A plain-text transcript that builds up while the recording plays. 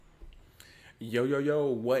Yo, yo, yo,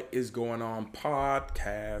 what is going on,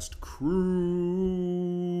 podcast crew?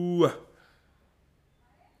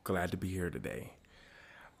 Glad to be here today.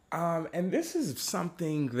 And this is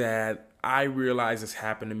something that I realize has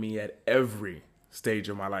happened to me at every stage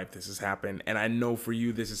of my life. This has happened. And I know for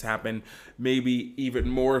you, this has happened maybe even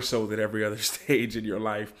more so than every other stage in your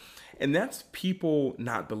life. And that's people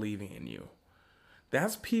not believing in you.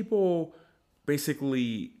 That's people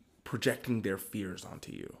basically projecting their fears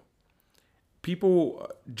onto you. People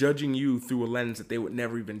judging you through a lens that they would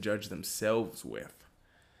never even judge themselves with.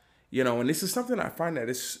 And this is something I find that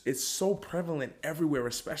it's so prevalent everywhere,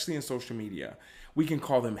 especially in social media. We can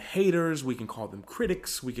call them haters, we can call them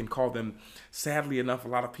critics, we can call them, sadly enough, a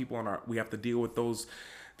lot of people we have to deal with those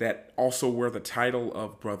that also wear the title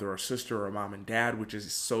of brother or sister or mom and dad, which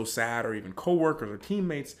is so sad, or even coworkers or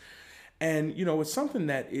teammates. And it's something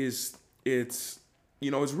that it's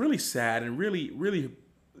really sad and really,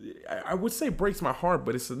 I would say breaks my heart,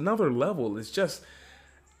 but it's another level. It's just,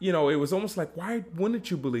 it was almost like, why wouldn't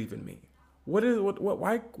you believe in me?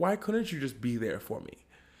 Why couldn't you just be there for me?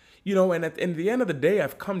 And at the end of the day,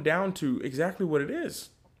 I've come down to exactly what it is.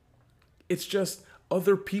 It's just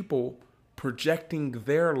other people projecting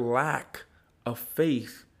their lack of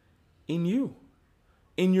faith in you,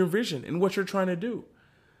 in your vision, in what you're trying to do.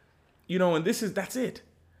 And that's it.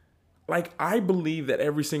 Like, I believe that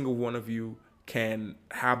every single one of you can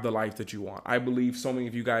have the life that you want. I believe so many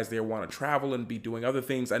of you guys there want to travel and be doing other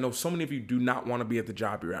things. I know so many of you do not want to be at the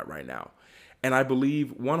job you're at right now. And I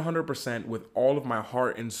believe 100% with all of my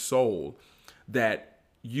heart and soul that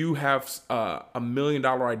you have a $1 million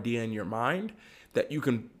idea in your mind that you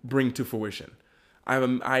can bring to fruition.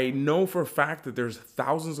 I know for a fact that there's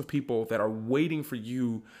thousands of people that are waiting for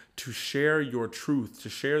you to share your truth, to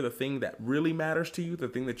share the thing that really matters to you, the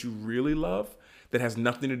thing that you really love, that has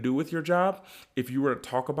nothing to do with your job. If you were to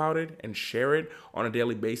talk about it and share it on a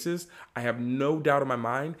daily basis, I have no doubt in my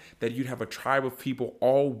mind that you'd have a tribe of people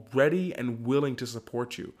all ready and willing to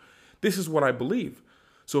support you. This is what I believe.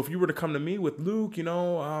 So if you were to come to me with, Luke,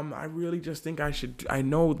 I really just think I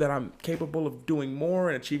know that I'm capable of doing more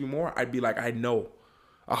and achieving more, I'd be like, I know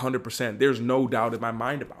 100%. There's no doubt in my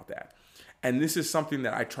mind about that. And this is something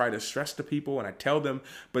that I try to stress to people and I tell them,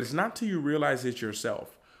 but it's not till you realize it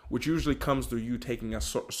yourself, which usually comes through you taking a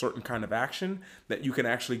certain kind of action, that you can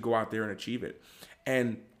actually go out there and achieve it.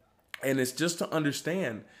 And it's just to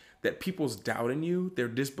understand that people's doubt in you, their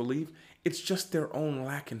disbelief, it's just their own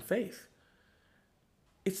lack in faith.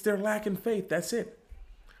 It's their lack in faith. That's it.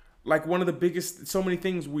 Like, one of the biggest, so many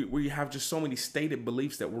things, we have just so many stated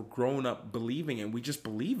beliefs that we're grown up believing, and we just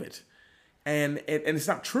believe it. And it's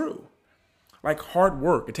not true. Like, hard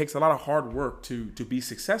work. It takes a lot of hard work to be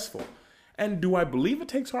successful. And do I believe it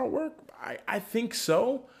takes hard work? I think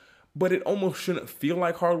so, but it almost shouldn't feel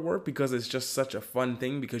like hard work because it's just such a fun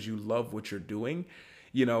thing because you love what you're doing.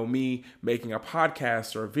 Me making a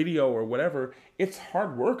podcast or a video or whatever, it's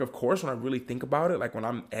hard work, of course, when I really think about it, like when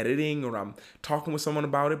I'm editing or I'm talking with someone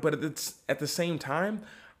about it, but it's at the same time,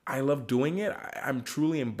 I love doing it. I'm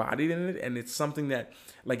truly embodied in it, and it's something that,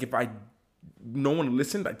 like, if no one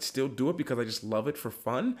listened, I'd still do it because I just love it for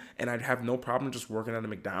fun, and I'd have no problem just working at a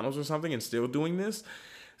McDonald's or something and still doing this.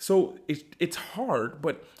 So it's hard,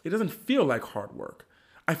 but it doesn't feel like hard work.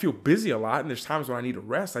 I feel busy a lot, and there's times when I need a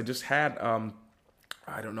rest. I just had,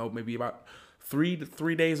 I don't know, maybe about 3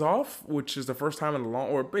 days off, which is the first time in a long,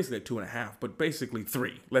 or basically 2.5, but basically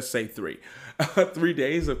 3, let's say 3, 3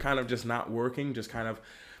 days of kind of just not working, just kind of,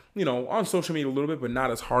 on social media a little bit, but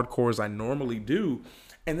not as hardcore as I normally do.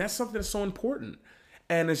 And that's something that's so important.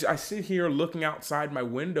 And as I sit here looking outside my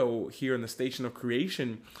window here in the Station of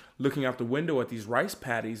Creation, looking out the window at these rice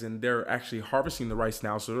paddies, and they're actually harvesting the rice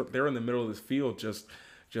now. So they're in the middle of this field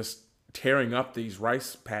just tearing up these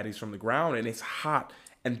rice paddies from the ground, and it's hot.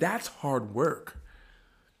 And that's hard work.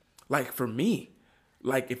 Like, for me,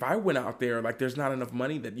 like, if I went out there, like, there's not enough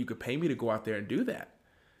money that you could pay me to go out there and do that.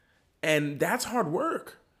 And that's hard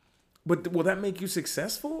work. But will that make you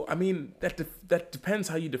successful? I mean, that depends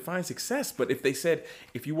how you define success. But if they said,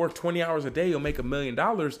 if you work 20 hours a day, you'll make $1 million,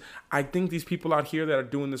 I think these people out here that are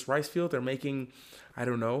doing this rice field, they're making, I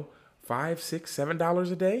don't know, $5, $6,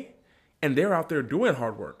 $7 a day. And they're out there doing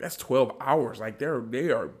hard work. That's 12 hours. Like, they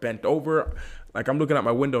are bent over. Like, I'm looking out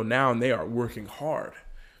my window now, and they are working hard.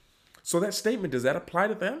 So that statement, does that apply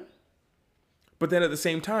to them? But then at the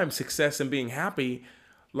same time, success and being happy,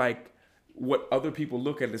 like, what other people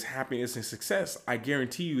look at as happiness and success, I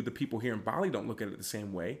guarantee you the people here in Bali don't look at it the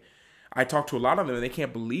same way. I talk to a lot of them, and they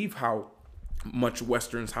can't believe how much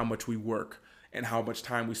Westerns, how much we work, and how much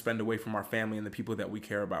time we spend away from our family and the people that we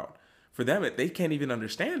care about. For them, they can't even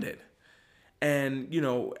understand it. And,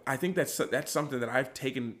 I think that's something that I've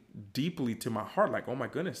taken deeply to my heart. Like, oh my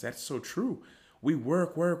goodness, that's so true. We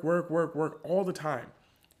work, work, work, work, work all the time.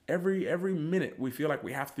 Every minute we feel like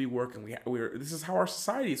we have to be working. This is how our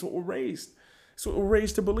society, it's what we're raised. It's what we're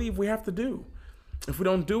raised to believe we have to do. If we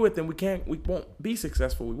don't do it, then we won't be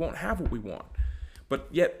successful. We won't have what we want. But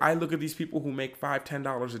yet I look at these people who make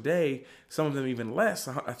 $5-10 a day, some of them even less,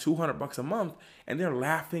 $200 a month, and they're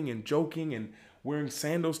laughing and joking and wearing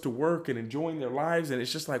sandals to work and enjoying their lives. And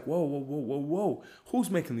it's just like, whoa, whoa, whoa, whoa, whoa. Who's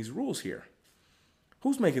making these rules here?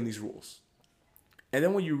 Who's making these rules? And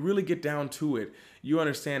then when you really get down to it, you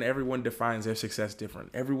understand everyone defines their success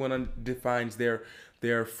different. Everyone defines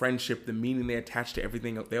their friendship, the meaning they attach to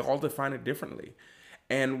everything. They all define it differently.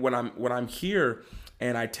 And when I'm here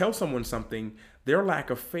and I tell someone something, their lack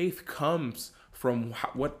of faith comes from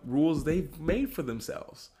what rules they've made for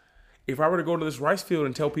themselves. If I were to go to this rice field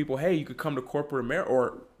and tell people, hey, you could come to corporate America,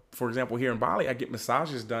 or for example, here in Bali, I get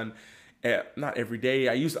massages done. Not every day.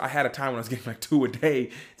 I had a time when I was getting like 2 a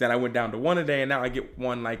day. Then I went down to 1 a day, and now I get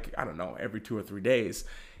one every 2 or 3 days.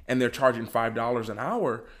 And they're charging $5 an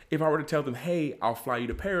hour. If I were to tell them, hey, I'll fly you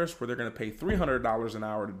to Paris, where they're going to pay $300 an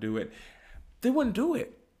hour to do it, they wouldn't do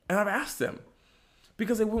it. And I've asked them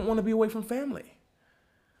because they wouldn't want to be away from family.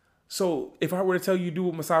 So if I were to tell you do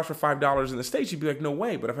a massage for $5 in the States, you'd be like, no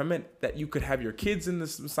way. But if I meant that you could have your kids in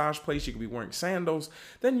this massage place, you could be wearing sandals,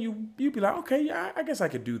 then you'd be like, okay, yeah, I guess I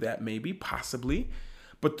could do that, maybe, possibly.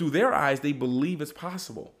 But through their eyes, they believe it's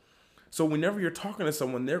possible. So whenever you're talking to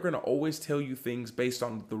someone, they're going to always tell you things based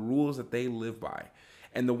on the rules that they live by.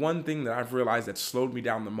 And the one thing that I've realized that slowed me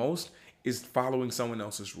down the most is following someone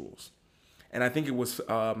else's rules. And I think it was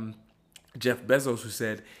Jeff Bezos who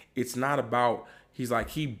said, it's not about... He's like,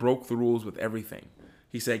 he broke the rules with everything.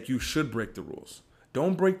 He said, you should break the rules.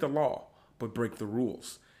 Don't break the law, but break the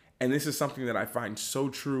rules. And this is something that I find so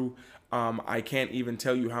true. I can't even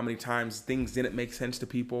tell you how many times things didn't make sense to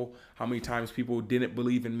people, how many times people didn't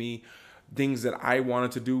believe in me. Things that I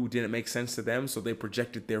wanted to do didn't make sense to them, so they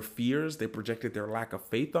projected their fears, they projected their lack of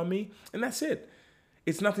faith on me, and that's it.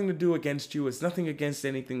 It's nothing to do against you. It's nothing against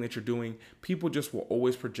anything that you're doing. People just will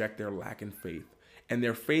always project their lack in faith. And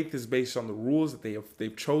their faith is based on the rules that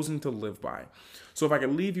they've chosen to live by. So if I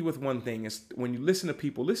could leave you with one thing, is when you listen to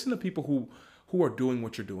people who are doing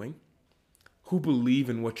what you're doing, who believe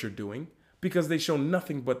in what you're doing, because they show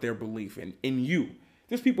nothing but their belief in you.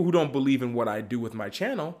 There's people who don't believe in what I do with my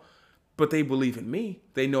channel, but they believe in me.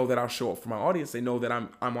 They know that I'll show up for my audience. They know that I'm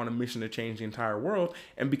on a mission to change the entire world.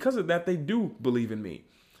 And because of that, they do believe in me.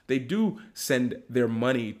 They do send their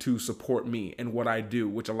money to support me and what I do,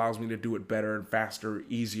 which allows me to do it better and faster,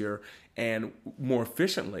 easier, and more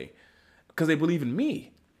efficiently because they believe in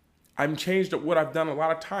me. I've changed what I've done a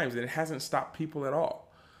lot of times, and it hasn't stopped people at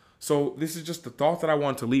all. So this is just the thought that I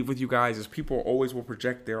want to leave with you guys, is people always will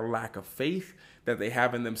project their lack of faith that they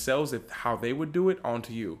have in themselves, how they would do it,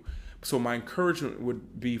 onto you. So my encouragement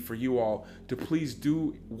would be for you all to please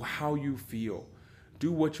do how you feel.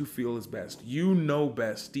 Do what you feel is best. You know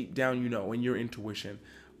best. Deep down, you know, in your intuition.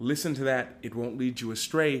 Listen to that. It won't lead you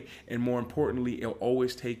astray. And more importantly, it'll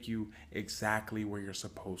always take you exactly where you're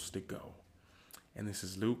supposed to go. And this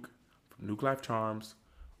is Luke from Luke Life Charms,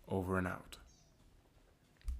 over and out.